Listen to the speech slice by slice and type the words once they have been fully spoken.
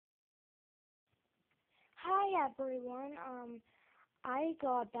Hi everyone. I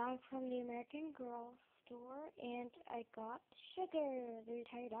got back from the American Girl store and I got Sugar, the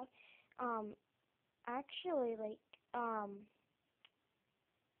retired dog. Um, actually, they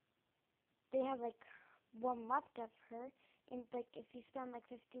have one left of her, and if you spend like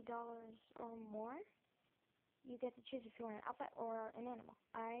 $50 or more, you get to choose if you want an outfit or an animal.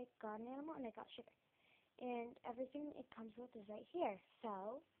 I got an animal and I got Sugar, and everything it comes with is right here.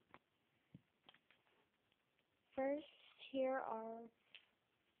 So first, here are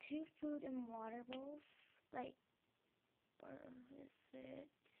two food and water bowls. Like, where is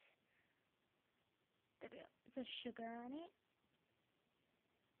it? There we go. There's Sugar on it.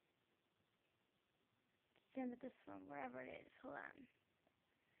 Same with this one, wherever it is. Hold on.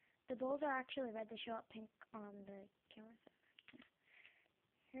 The bowls are actually red. They show up pink on the camera. So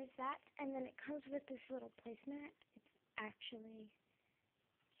here's that. And then it comes with this little placemat. It's actually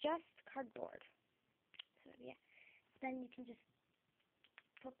just cardboard. So yeah. Then you can just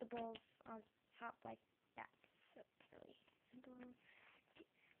put the bowls on top like that. So it's really simple.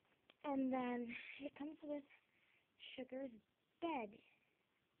 And then it comes with Sugar's bed.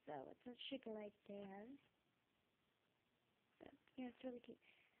 So it's a Sugar right there. So yeah, it's really cute.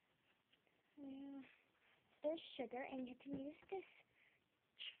 Yeah. There's Sugar, and you can use this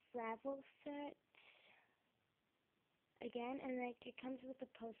travel set again, and it comes with the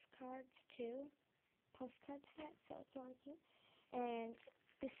postcards too. Postcard set, so it's really cute. And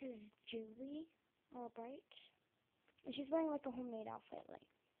this is Julie Albright, and she's wearing like a homemade outfit.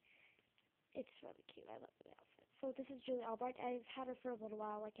 It's really cute. I love the outfit. So this is Julie Albright. I've had her for a little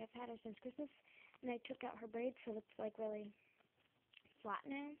while. I've had her since Christmas, and I took out her braids, so it's really flat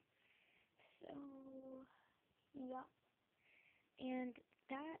now. So yeah, and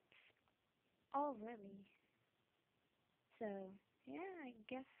that's all really. So yeah, I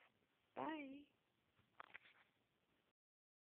guess bye.